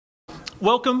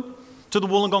Welcome to the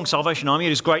Wollongong Salvation Army.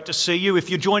 It is great to see you.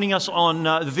 If you're joining us on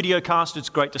the video cast, it's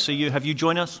great to see you. Have you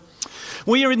joined us?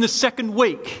 We are in the second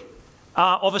week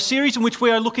of a series in which we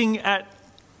are looking at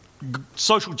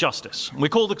social justice. We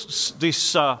call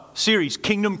this series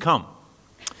Kingdom Come.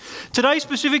 Today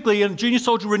specifically, on Junior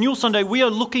Soldier Renewal Sunday, we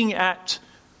are looking at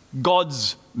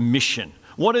God's mission.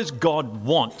 What does God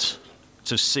want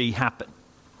to see happen?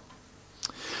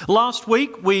 Last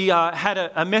week we had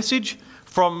a message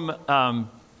from,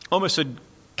 almost said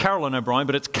Carolyn O'Brien,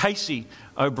 but it's Casey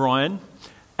O'Brien.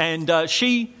 And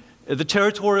she, the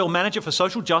Territorial Manager for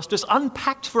Social Justice,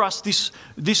 unpacked for us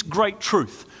this great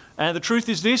truth. And the truth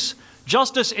is this: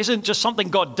 justice isn't just something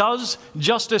God does,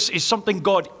 justice is something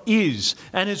God is.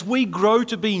 And as we grow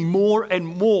to be more and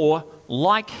more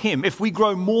like Him, if we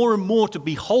grow more and more to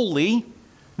be holy,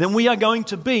 then we are going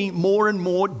to be more and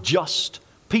more just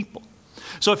people.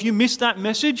 So if you missed that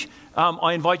message,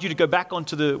 I invite you to go back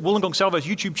onto the Wollongong Salvo's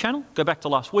YouTube channel, go back to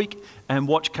last week and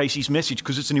watch Casey's message,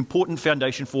 because it's an important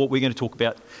foundation for what we're going to talk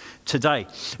about today.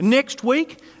 Next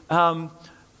week,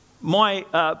 my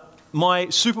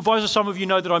supervisor, some of you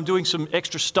know that I'm doing some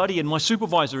extra study, and my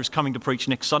supervisor is coming to preach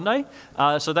next Sunday,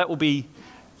 so that will be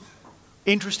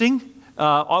interesting.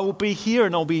 I will be here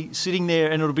and I'll be sitting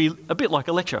there, and it'll be a bit like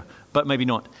a lecture, but maybe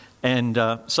not. And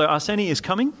so Arseni is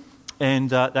coming, and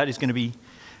that is going to be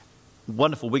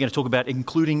wonderful. We're going to talk about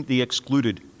including the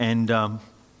excluded, and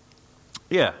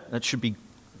that should be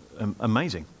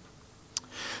amazing.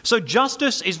 So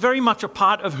justice is very much a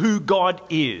part of who God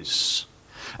is.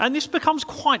 And this becomes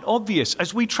quite obvious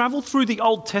as we travel through the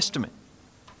Old Testament.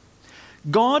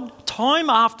 God, time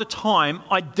after time,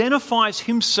 identifies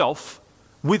Himself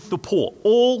with the poor,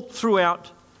 all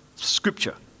throughout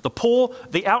Scripture. The poor,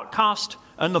 the outcast,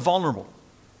 and the vulnerable.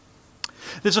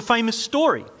 There's a famous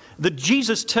story that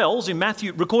Jesus tells in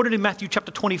Matthew, recorded in Matthew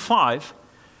chapter 25.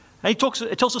 And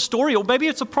it tells a story, or maybe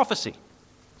it's a prophecy,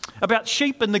 about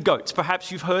sheep and the goats.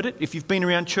 Perhaps you've heard it if you've been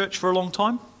around church for a long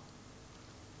time.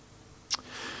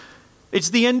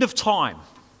 It's the end of time.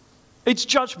 It's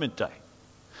Judgment Day.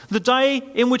 The day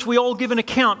in which we all give an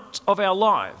account of our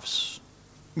lives.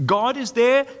 God is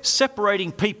there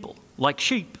separating people like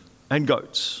sheep and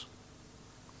goats.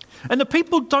 And the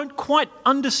people don't quite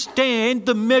understand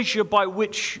the measure by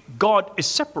which God is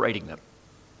separating them.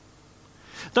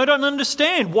 They don't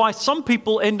understand why some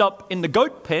people end up in the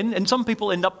goat pen and some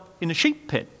people end up in the sheep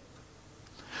pen.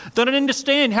 They don't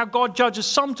understand how God judges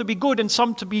some to be good and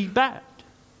some to be bad.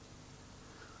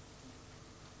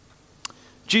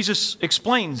 Jesus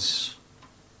explains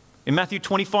in Matthew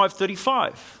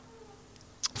 25:35,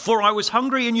 "For I was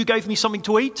hungry and you gave me something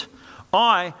to eat.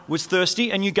 I was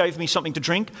thirsty and you gave me something to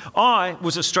drink. I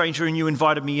was a stranger and you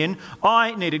invited me in.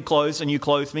 I needed clothes and you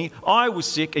clothed me. I was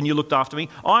sick and you looked after me.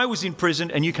 I was in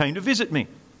prison and you came to visit me."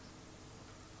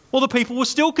 Well, the people were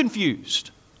still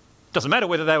confused. Doesn't matter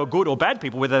whether they were good or bad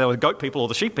people, whether they were the goat people or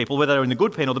the sheep people, whether they were in the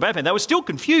good pen or the bad pen. They were still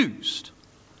confused.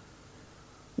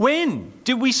 When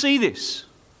did we see this?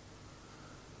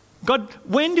 God,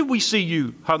 when did we see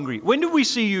you hungry? When did we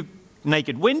see you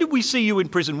naked? When did we see you in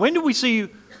prison? When did we see you...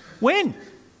 When?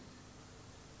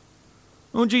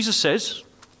 Well, Jesus says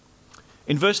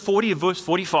in verse 40 and verse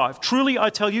 45, "Truly I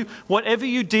tell you, whatever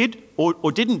you did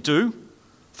or didn't do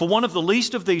for one of the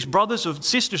least of these brothers and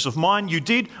sisters of mine, you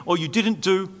did or you didn't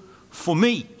do for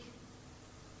me."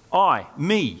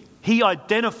 Me. He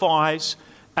identifies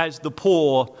as the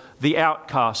poor, the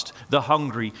outcast, the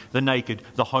hungry, the naked,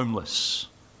 the homeless,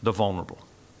 the vulnerable.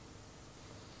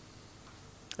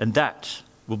 And that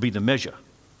will be the measure.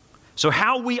 So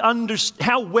how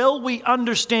well we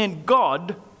understand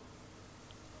God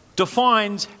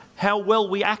defines how well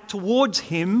we act towards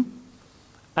Him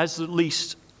as the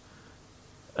least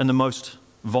and the most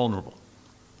vulnerable.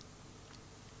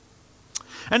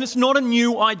 And it's not a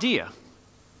new idea.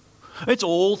 It's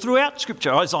all throughout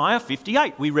Scripture. Isaiah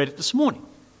 58, we read it this morning.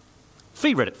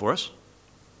 Fee read it for us.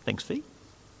 Thanks, Fee.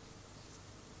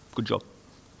 Good job.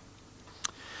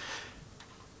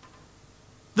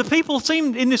 The people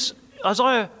seemed in this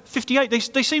Isaiah 58,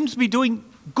 they seem to be doing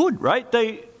good, right?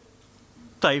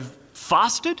 They've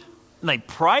fasted, and they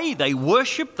pray, they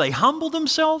worship, they humble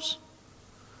themselves.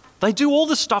 They do all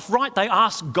this stuff right. They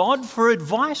ask God for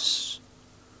advice,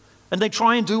 and they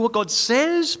try and do what God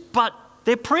says, but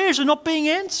their prayers are not being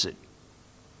answered.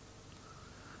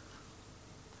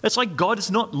 It's like God is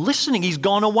not listening. He's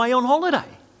gone away on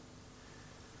holiday.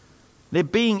 They're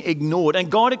being ignored,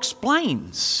 and God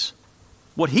explains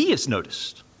what He has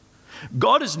noticed.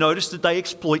 God has noticed that they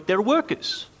exploit their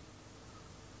workers.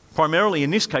 Primarily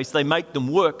in this case, they make them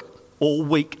work all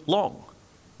week long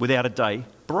without a day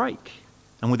break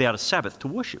and without a Sabbath to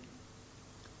worship.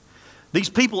 These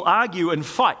people argue and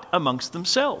fight amongst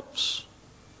themselves.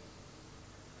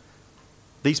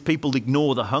 These people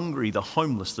ignore the hungry, the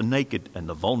homeless, the naked, and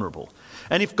the vulnerable.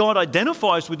 And if God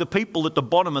identifies with the people at the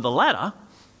bottom of the ladder,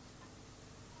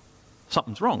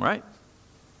 something's wrong, right?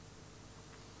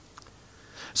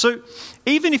 So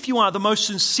even if you are the most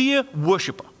sincere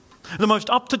worshipper, the most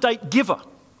up-to-date giver,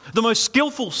 the most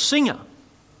skillful singer,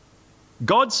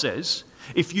 God says,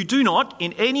 if you do not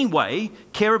in any way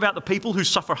care about the people who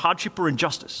suffer hardship or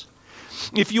injustice,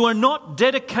 if you are not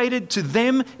dedicated to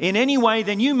them in any way,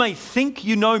 then you may think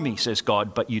you know me, says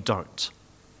God, but you don't.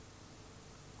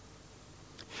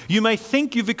 You may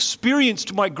think you've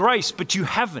experienced my grace, but you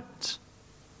haven't.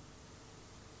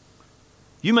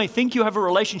 You may think you have a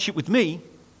relationship with me,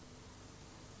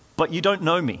 but you don't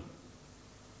know me.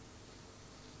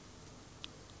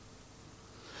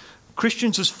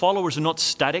 Christians as followers are not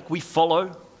static, we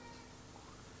follow.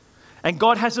 And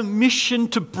God has a mission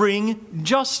to bring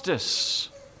justice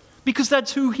because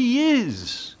that's who He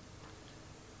is.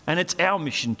 And it's our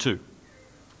mission too.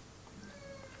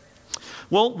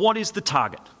 Well, what is the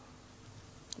target?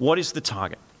 What is the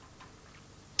target?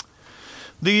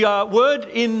 The word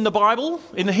in the Bible,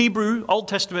 in the Hebrew Old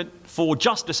Testament for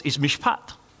justice is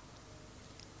mishpat.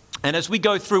 And as we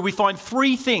go through, we find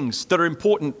three things that are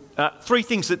important, three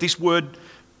things that this word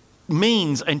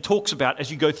means and talks about as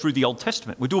you go through the Old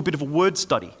Testament. We'll do a bit of a word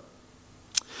study.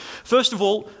 First of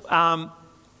all,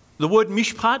 the word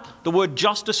mishpat, the word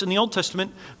justice in the Old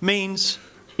Testament, means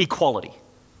equality.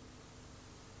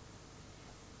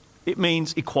 It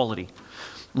means equality.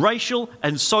 Racial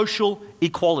and social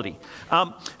equality.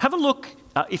 Have a look,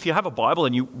 if you have a Bible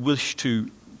and you wish to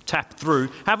tap through,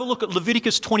 have a look at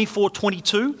Leviticus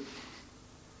 24:22.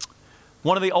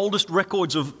 One of the oldest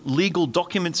records of legal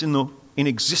documents in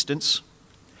existence.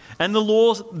 And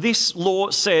this law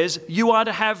says you are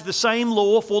to have the same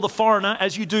law for the foreigner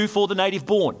as you do for the native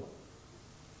born.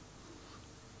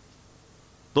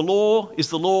 The law is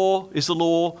the law is the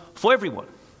law for everyone.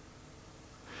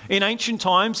 In ancient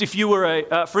times, if you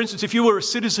were for instance, if you were a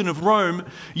citizen of Rome,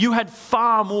 you had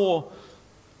far more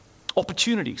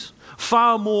opportunities,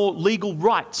 far more legal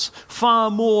rights, far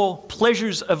more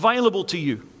pleasures available to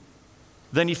you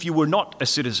than if you were not a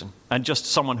citizen and just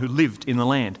someone who lived in the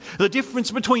land. The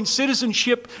difference between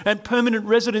citizenship and permanent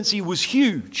residency was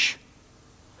huge.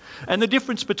 And the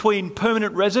difference between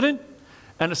permanent resident,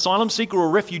 an asylum seeker or a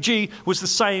refugee, was the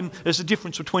same as the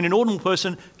difference between an ordinary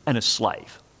person and a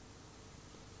slave.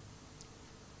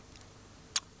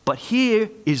 But here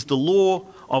is the law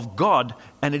of God,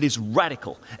 and it is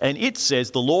radical. And it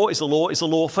says the law is the law is the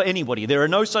law for anybody. There are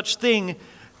no such thing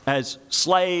as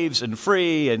slaves and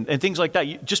free and things like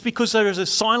that. Just because there is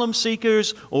asylum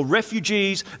seekers or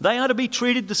refugees, they are to be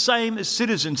treated the same as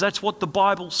citizens. That's what the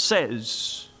Bible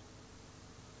says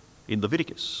in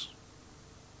Leviticus.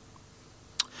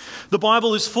 The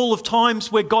Bible is full of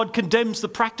times where God condemns the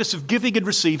practice of giving and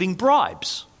receiving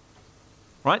bribes.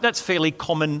 Right? That's a fairly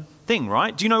common thing,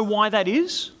 right? Do you know why that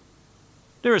is?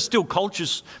 There are still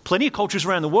cultures, plenty of cultures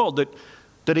around the world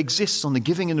that exists on the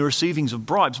giving and the receivings of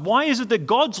bribes. Why is it that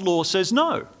God's law says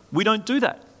no, we don't do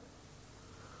that?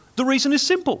 The reason is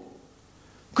simple.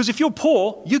 Because if you're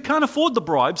poor, you can't afford the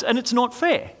bribes and it's not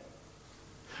fair.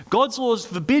 God's law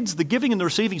forbids the giving and the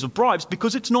receivings of bribes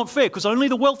because it's not fair, because only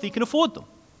the wealthy can afford them.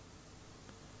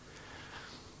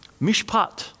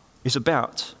 Mishpat is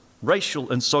about racial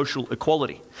and social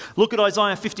equality. Look at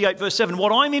Isaiah 58 verse 7.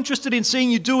 What I'm interested in seeing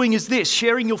you doing is this: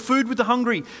 sharing your food with the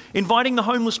hungry, inviting the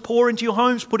homeless poor into your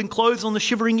homes, putting clothes on the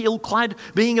shivering ill-clad,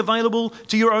 being available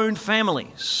to your own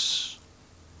families.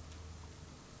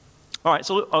 All right,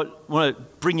 so I want to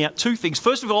bring out two things.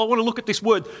 First of all, I want to look at this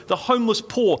word, the homeless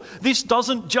poor. This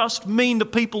doesn't just mean the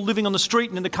people living on the street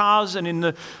and in the cars and in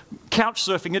the couch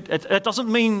surfing. It doesn't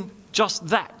mean just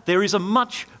that. There is a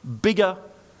much bigger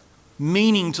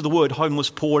meaning to the word homeless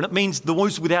poor, and it means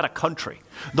those without a country,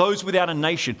 those without a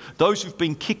nation, those who've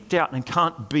been kicked out and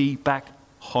can't be back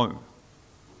home.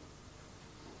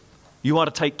 You are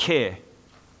to take care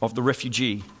of the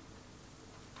refugee,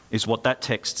 is what that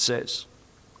text says.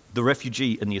 The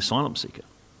refugee and the asylum seeker.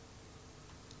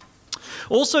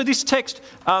 Also, this text,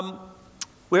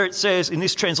 where it says in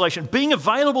this translation, being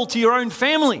available to your own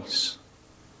families.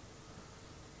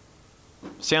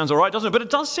 Sounds all right, doesn't it? But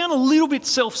it does sound a little bit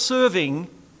self-serving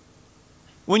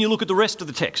when you look at the rest of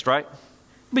the text, right?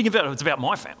 It's about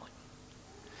my family.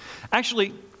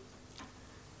 Actually,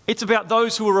 it's about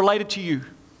those who are related to you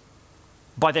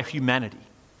by their humanity.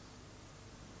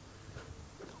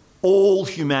 All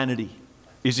humanity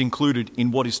is included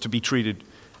in what is to be treated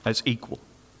as equal.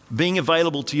 Being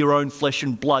available to your own flesh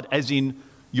and blood, as in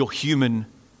your human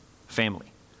family.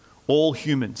 All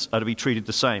humans are to be treated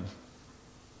the same.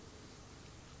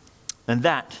 And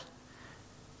that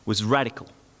was radical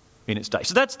in its day.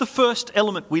 So that's the first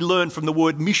element we learn from the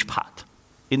word mishpat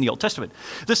in the Old Testament.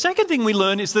 The second thing we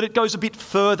learn is that it goes a bit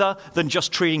further than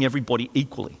just treating everybody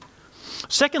equally.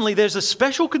 Secondly, there's a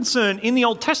special concern in the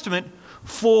Old Testament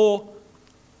for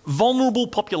vulnerable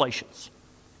populations.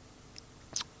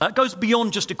 It goes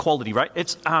beyond just equality, right?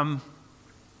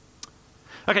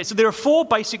 Okay, so there are four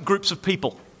basic groups of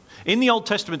people in the Old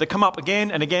Testament that come up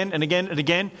again and again and again and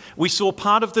again. We saw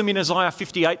part of them in Isaiah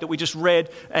 58 that we just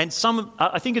read, and some,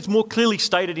 I think it's more clearly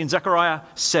stated in Zechariah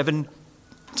 7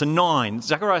 to 9.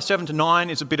 Zechariah 7 to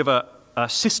 9 is a bit of a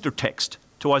sister text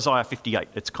to Isaiah 58.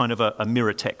 It's kind of a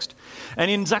mirror text. And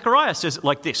in Zechariah says it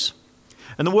like this.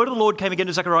 And the word of the Lord came again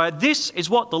to Zechariah. This is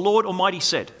what the Lord Almighty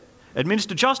said.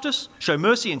 Administer justice, show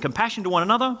mercy and compassion to one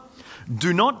another.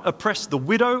 Do not oppress the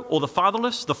widow or the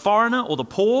fatherless, the foreigner or the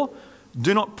poor.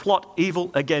 Do not plot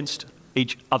evil against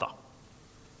each other.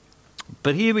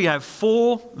 But here we have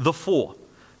four.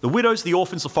 The widows, the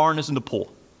orphans, the foreigners and the poor.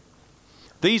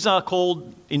 These are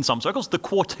called, in some circles, the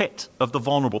quartet of the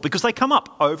vulnerable because they come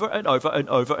up over and over and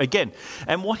over again.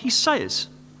 And what he says,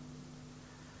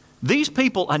 these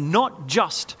people are not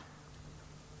just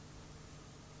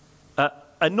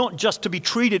to be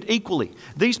treated equally.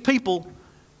 These people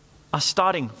are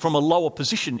starting from a lower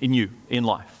position in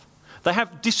life. They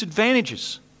have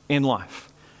disadvantages in life.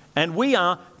 And we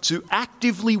are to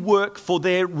actively work for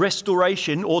their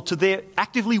restoration or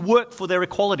actively work for their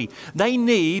equality. They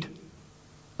need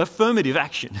affirmative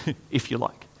action, if you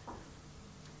like.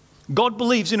 God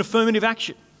believes in affirmative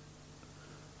action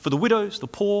for the widows, the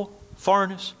poor,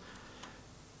 foreigners,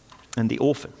 and the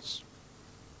orphans.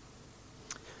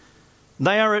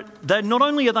 Not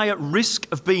only are they at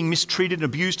risk of being mistreated and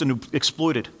abused and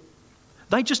exploited,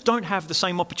 they just don't have the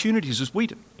same opportunities as we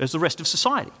do, as the rest of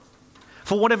society,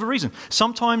 for whatever reason.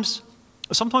 Sometimes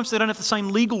they don't have the same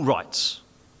legal rights,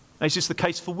 as is the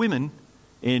case for women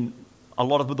in a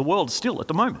lot of the world still at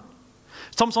the moment.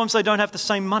 Sometimes they don't have the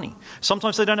same money.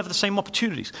 Sometimes they don't have the same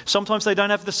opportunities. Sometimes they don't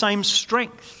have the same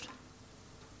strength.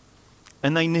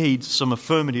 And they need some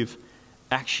affirmative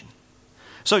action.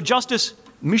 So justice,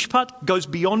 mishpat, goes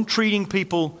beyond treating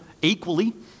people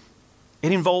equally.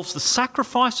 It involves the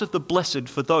sacrifice of the blessed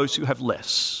for those who have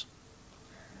less.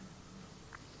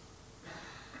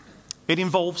 It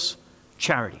involves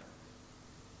charity.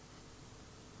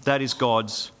 That is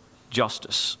God's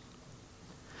justice.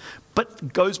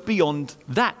 But goes beyond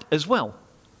that as well.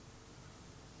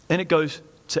 And it goes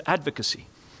to advocacy.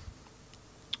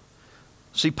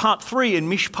 See, part 3 in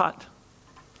Mishpat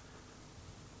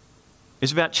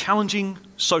is about challenging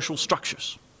social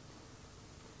structures.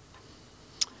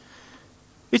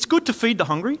 It's good to feed the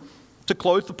hungry, to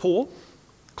clothe the poor,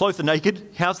 clothe the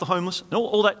naked, house the homeless, and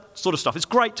all that sort of stuff. It's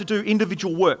great to do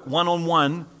individual work,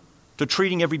 one-on-one, to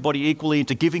treating everybody equally and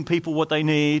to giving people what they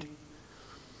need.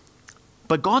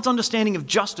 But God's understanding of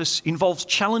justice involves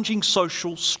challenging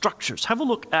social structures. Have a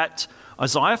look at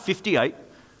Isaiah 58,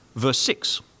 verse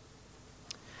 6.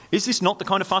 Is this not the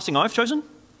kind of fasting I've chosen?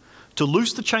 To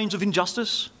loose the chains of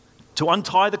injustice, to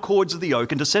untie the cords of the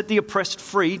yoke, and to set the oppressed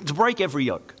free, to break every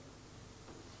yoke.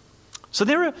 So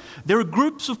there are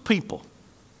groups of people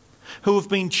who have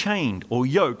been chained or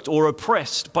yoked or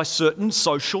oppressed by certain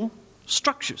social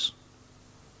structures.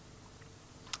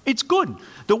 It's good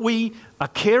that we are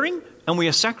caring and we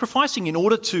are sacrificing in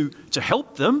order to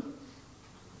help them.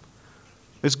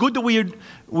 It's good that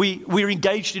we're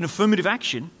engaged in affirmative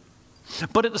action.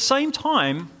 But at the same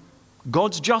time,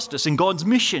 God's justice and God's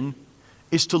mission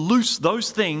is to loose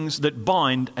those things that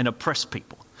bind and oppress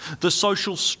people. The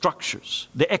social structures,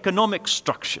 the economic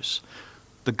structures,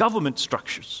 the government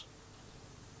structures.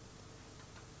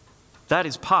 That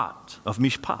is part of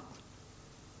Mishpat.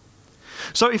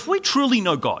 So if we truly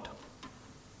know God,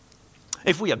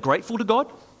 if we are grateful to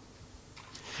God,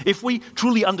 if we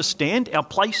truly understand our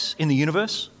place in the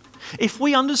universe, if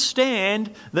we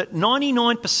understand that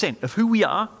 99% of who we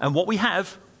are and what we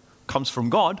have comes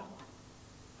from God,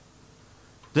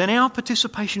 then our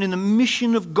participation in the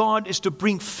mission of God is to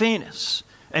bring fairness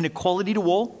and equality to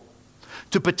all,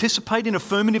 to participate in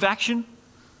affirmative action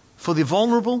for the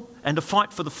vulnerable, and to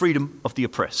fight for the freedom of the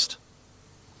oppressed.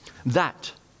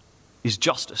 That is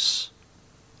justice,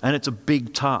 and it's a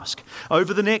big task.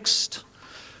 Over the next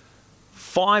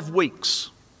 5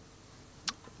 weeks,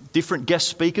 different guest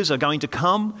speakers are going to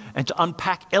come and to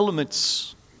unpack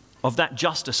elements of that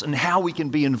justice and how we can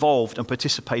be involved and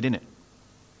participate in it.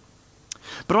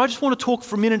 But I just want to talk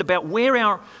for a minute about where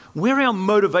our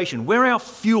motivation, where our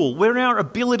fuel, where our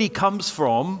ability comes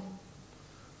from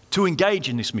to engage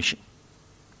in this mission.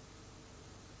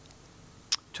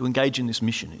 to engage in this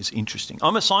mission is interesting.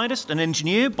 I'm a scientist, an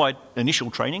engineer by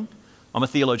initial training. I'm a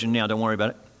theologian now, don't worry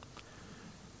about it.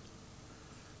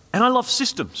 And I love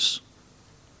systems.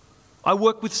 I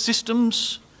work with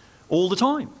systems all the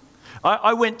time.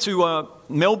 I went to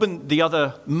Melbourne the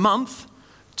other month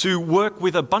to work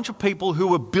with a bunch of people who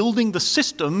were building the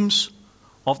systems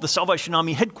of the Salvation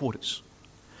Army headquarters.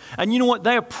 And you know what?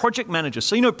 They are project managers.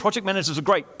 So you know project managers are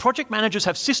great. Project managers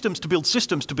have systems to build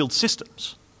systems to build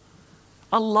systems.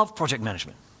 I love project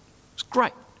management. It's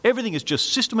great. Everything is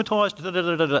just systematized.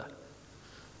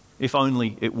 If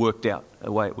only it worked out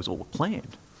the way it was all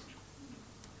planned.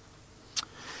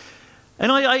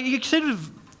 And I sort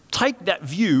of take that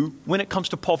view when it comes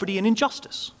to poverty and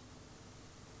injustice.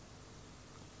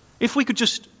 If we could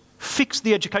just fix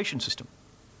the education system,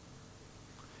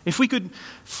 if we could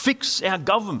fix our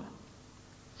government,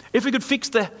 if we could fix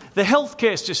the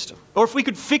healthcare system, or if we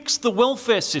could fix the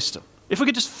welfare system, if we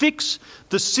could just fix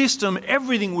the system,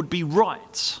 everything would be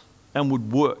right and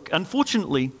would work.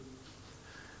 Unfortunately,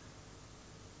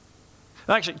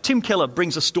 actually, Tim Keller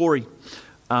brings a story.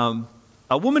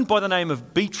 A woman by the name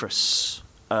of Beatrice,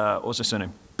 what's her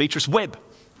surname? Beatrice Webb,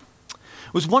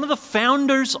 was one of the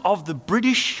founders of the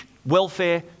British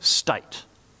welfare state.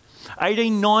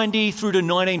 1890 through to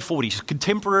 1940s,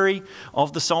 contemporary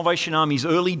of the Salvation Army's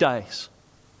early days.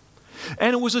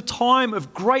 And it was a time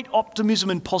of great optimism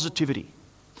and positivity.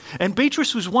 And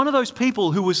Beatrice was one of those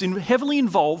people who was heavily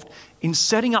involved in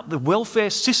setting up the welfare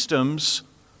systems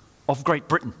of Great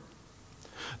Britain.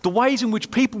 The ways in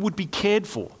which people would be cared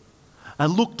for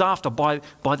and looked after by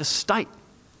the state.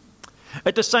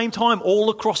 At the same time, all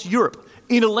across Europe,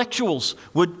 intellectuals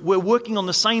were working on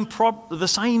the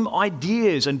same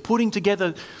ideas and putting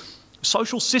together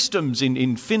social systems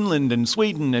in Finland and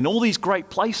Sweden and all these great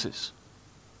places.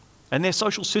 And their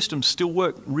social systems still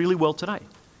work really well today.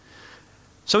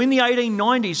 So in the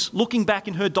 1890s, looking back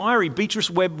in her diary, Beatrice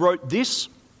Webb wrote this: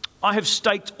 "I have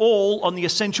staked all on the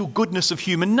essential goodness of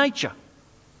human nature."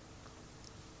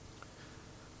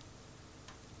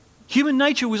 Human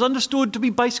nature was understood to be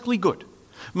basically good.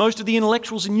 Most of the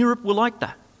intellectuals in Europe were like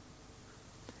that.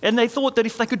 And they thought that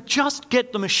if they could just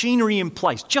get the machinery in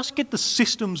place, just get the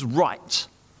systems right,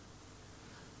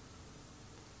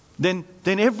 then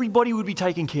everybody would be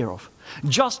taken care of.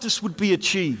 Justice would be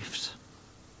achieved.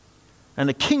 And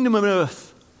the kingdom of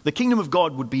earth, the kingdom of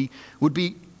God would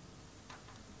be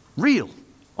real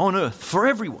on earth for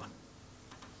everyone.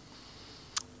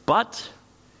 But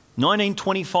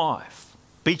 1925,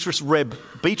 Beatrice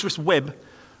Webb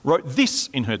wrote this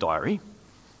in her diary: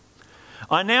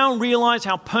 "I now realize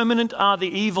how permanent are the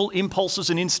evil impulses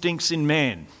and instincts in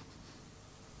man,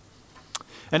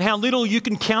 and how little you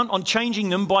can count on changing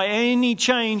them by any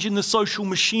change in the social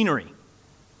machinery.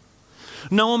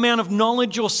 No amount of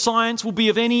knowledge or science will be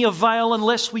of any avail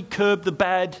unless we curb the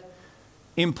bad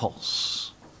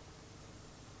impulse."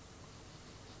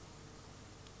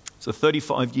 It's a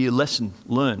 35-year lesson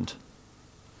learned.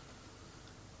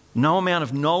 No amount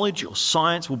of knowledge or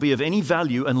science will be of any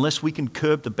value unless we can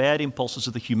curb the bad impulses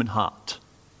of the human heart.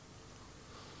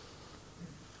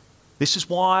 This is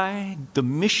why the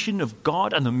mission of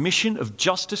God and the mission of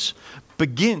justice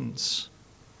begins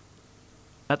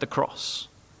at the cross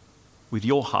with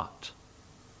your heart,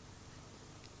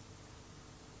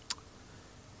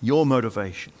 your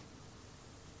motivation.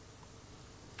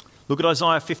 Look at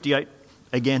Isaiah 58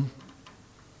 again.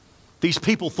 These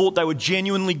people thought they were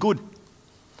genuinely good.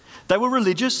 They were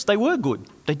religious, they were good.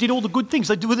 They did all the good things.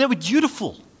 They were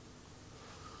dutiful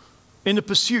in the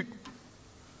pursuit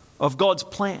of God's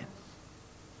plan.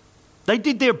 They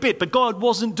did their bit, but God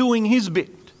wasn't doing his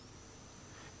bit.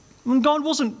 And God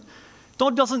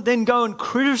doesn't then go and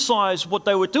criticize what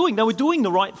they were doing. They were doing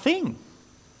the right thing.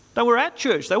 They were at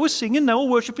church, they were singing, they were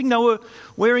worshipping, they were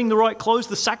wearing the right clothes,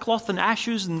 the sackcloth and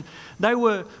ashes, and they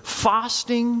were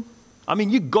fasting. I mean,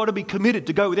 you've got to be committed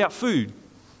to go without food.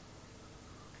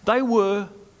 They were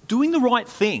doing the right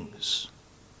things.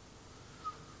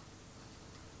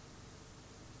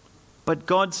 But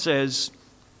God says,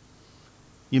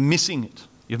 you're missing it.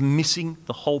 You're missing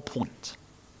the whole point.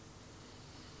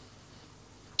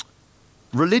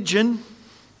 Religion,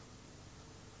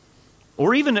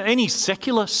 or even any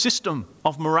secular system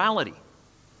of morality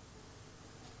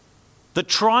that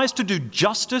tries to do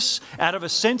justice out of a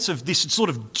sense of this sort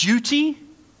of duty,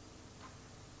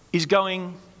 is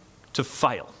going to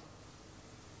fail.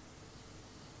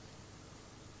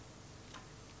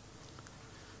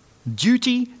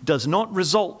 Duty does not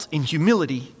result in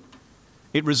humility,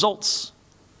 it results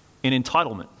in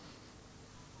entitlement.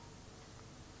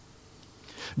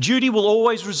 Duty will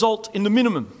always result in the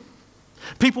minimum.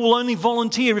 People will only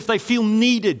volunteer if they feel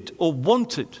needed or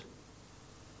wanted.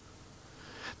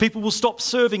 People will stop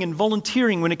serving and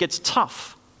volunteering when it gets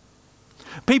tough.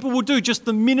 People will do just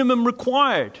the minimum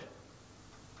required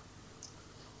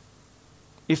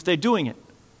if they're doing it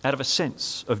out of a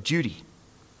sense of duty.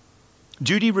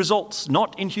 Duty results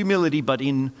not in humility but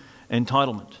in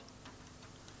entitlement.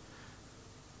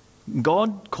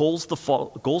 God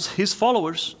calls his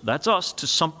followers, that's us, to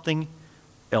something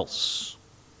else.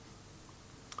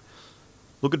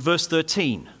 Look at verse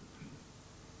 13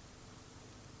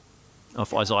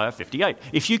 of Isaiah 58.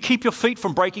 If you keep your feet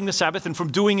from breaking the Sabbath and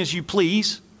from doing as you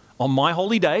please on my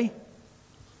holy day,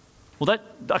 so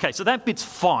that bit's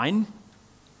fine.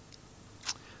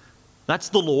 That's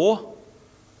the law.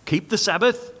 Keep the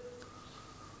Sabbath.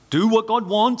 Do what God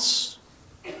wants.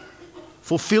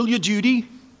 Fulfill your duty.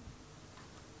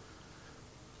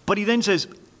 But he then says,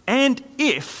 and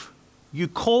if you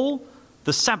call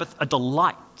the Sabbath a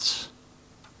delight,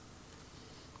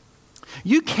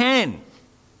 you can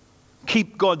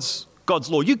keep God's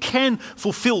law. You can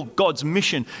fulfill God's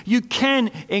mission. You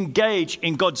can engage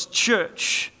in God's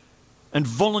church and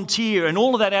volunteer and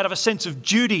all of that out of a sense of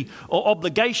duty or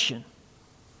obligation.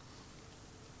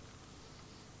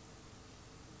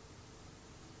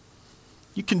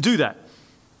 You can do that.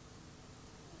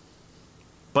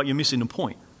 But you're missing the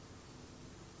point.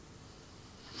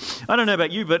 I don't know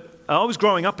about you, but I was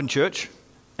growing up in church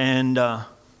and I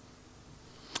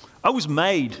was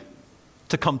made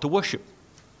to come to worship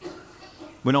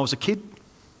when I was a kid.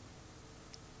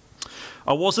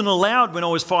 I wasn't allowed when I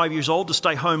was 5 years old to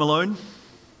stay home alone.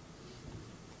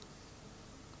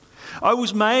 I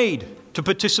was made to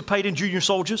participate in junior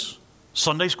soldiers,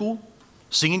 Sunday school,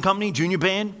 singing company, junior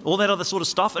band, all that other sort of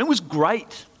stuff, and it was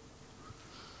great.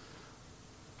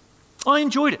 I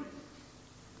enjoyed it.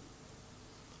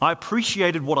 I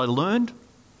appreciated what I learned,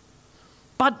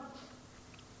 but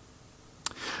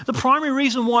the primary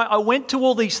reason why I went to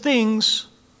all these things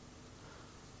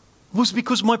was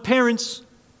because my parents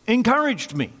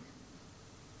encouraged me.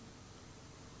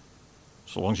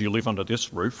 So long as you live under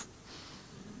this roof.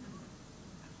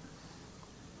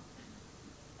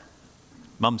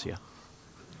 Mum's here,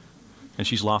 and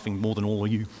she's laughing more than all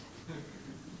of you.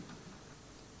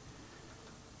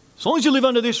 As long as you live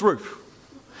under this roof.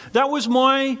 That was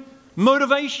my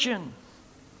motivation.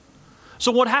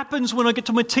 So what happens when I get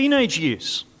to my teenage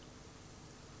years?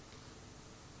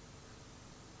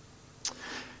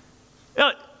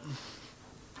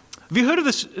 Have you heard of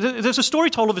this? There's a story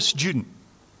told of a student.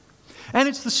 And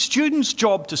it's the student's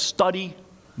job to study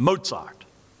Mozart.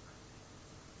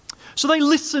 So they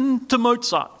listen to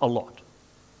Mozart a lot.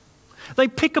 They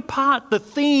pick apart the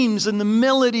themes and the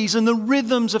melodies and the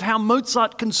rhythms of how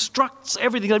Mozart constructs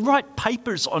everything. They write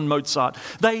papers on Mozart.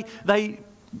 They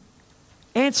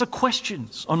answer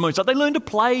questions on Mozart. They learn to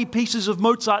play pieces of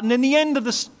Mozart. And in the end of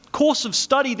the course of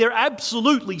study, they're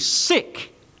absolutely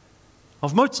sick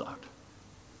of Mozart.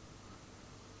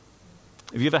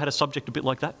 Have you ever had a subject a bit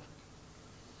like that?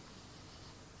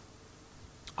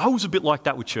 I was a bit like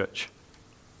that with church.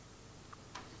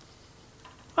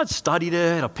 I'd studied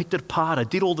it, I picked it apart, I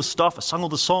did all the stuff, I sung all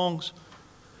the songs.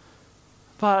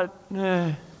 But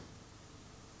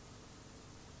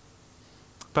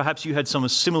perhaps you had some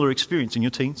similar experience in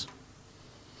your teens.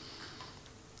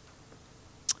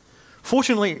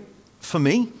 Fortunately for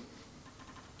me,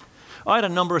 I had a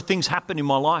number of things happen in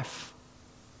my life.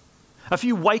 A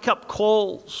few wake-up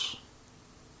calls.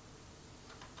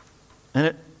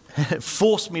 And it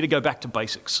forced me to go back to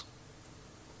basics.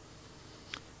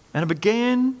 And I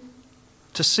began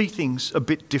to see things a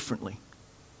bit differently.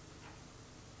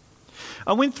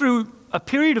 I went through a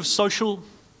period of spiritual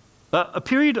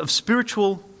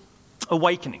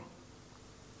awakening.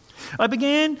 I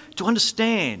began to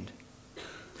understand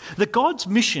that God's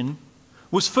mission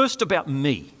was first about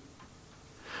me.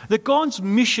 That God's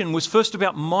mission was first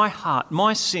about my heart,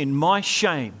 my sin, my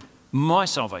shame, my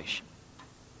salvation.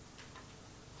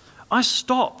 I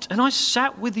stopped and I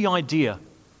sat with the idea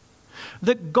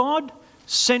that God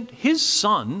sent his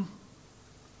Son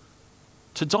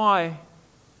to die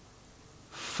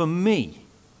for me.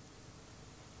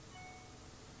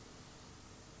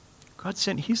 God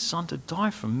sent his Son to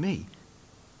die for me.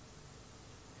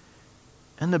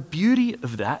 And the beauty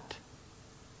of that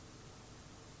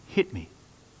hit me.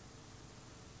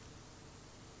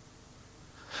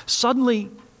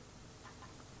 Suddenly,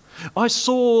 I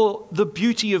saw the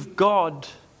beauty of God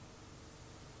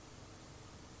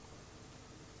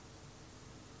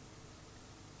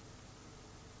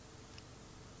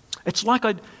It's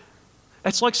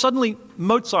like suddenly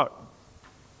Mozart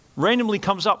randomly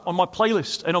comes up on my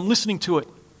playlist and I'm listening to it.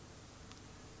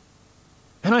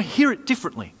 And I hear it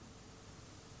differently.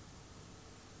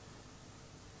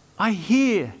 I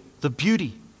hear the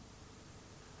beauty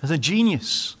and the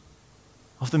genius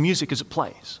of the music as it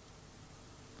plays.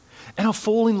 And I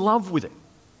fall in love with it.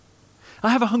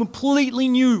 I have a completely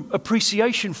new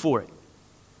appreciation for it.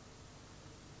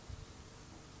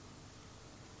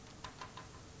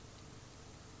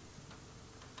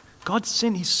 God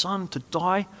sent his Son to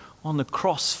die on the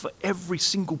cross for every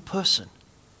single person.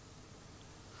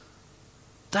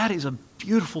 That is a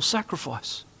beautiful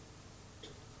sacrifice.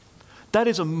 That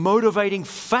is a motivating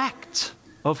fact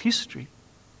of history.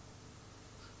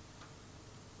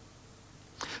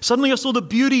 Suddenly I saw the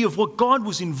beauty of what God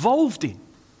was involved in.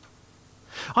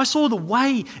 I saw the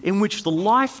way in which the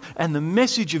life and the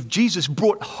message of Jesus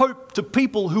brought hope to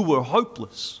people who were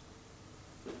hopeless.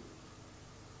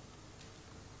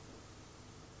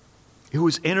 It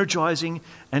was energizing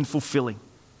and fulfilling.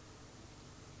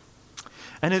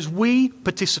 And as we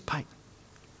participate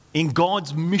in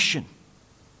God's mission,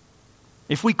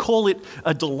 if we call it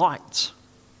a delight,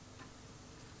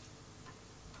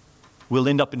 we'll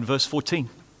end up in verse 14.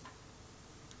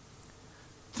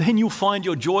 Then you'll find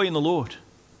your joy in the Lord.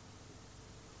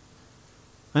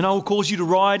 And I will cause you to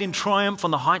ride in triumph on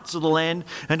the heights of the land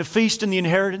and to feast in the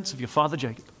inheritance of your father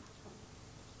Jacob.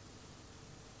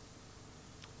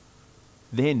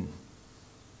 Then,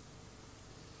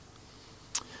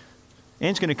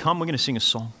 Anne's going to come, we're going to sing a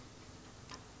song.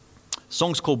 The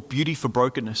song's called Beauty for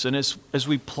Brokenness. And as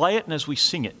we play it and as we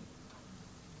sing it,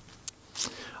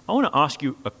 I want to ask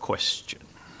you a question.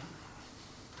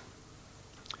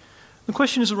 The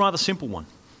question is a rather simple one.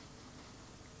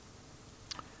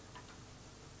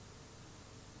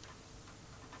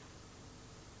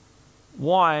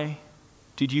 Why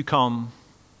did you come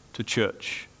to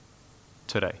church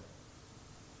today?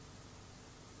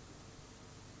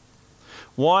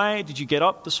 Why did you get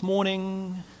up this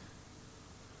morning,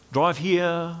 drive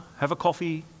here, have a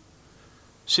coffee,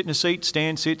 sit in a seat,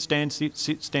 stand, sit, stand, sit,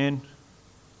 sit, stand?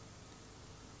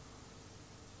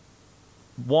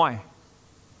 Why?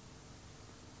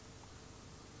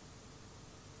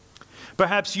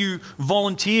 Perhaps you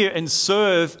volunteer and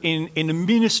serve in the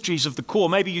ministries of the core.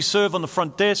 Maybe you serve on the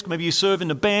front desk, maybe you serve in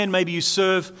the band, maybe you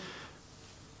serve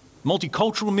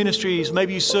multicultural ministries,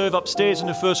 maybe you serve upstairs in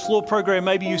the first floor program,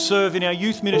 maybe you serve in our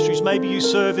youth ministries, maybe you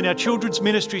serve in our children's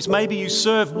ministries, maybe you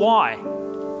serve. Why?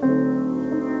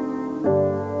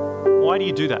 Why do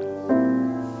you do that?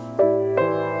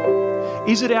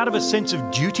 Is it out of a sense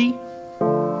of duty?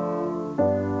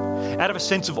 Out of a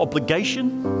sense of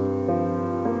obligation?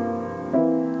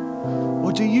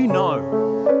 Or do you know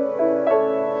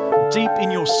deep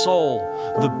in your soul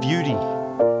the beauty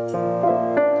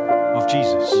of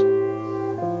Jesus?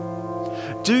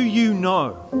 Do you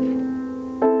know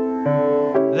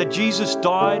that Jesus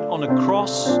died on a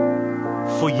cross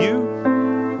for you,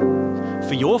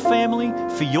 for your family,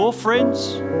 for your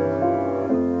friends?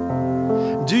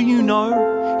 Do you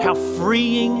know how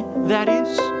freeing that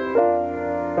is?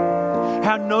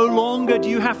 How no longer do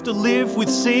you have to live with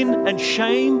sin and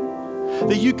shame,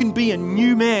 that you can be a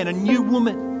new man, a new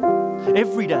woman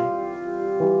every day,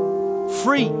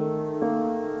 free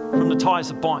from the ties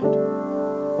that bind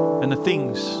and the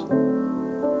things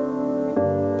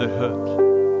that hurt.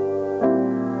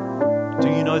 Do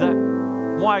you know that?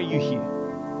 Why are you here?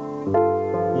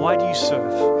 Why do you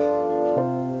serve?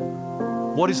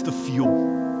 What is the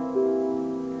fuel?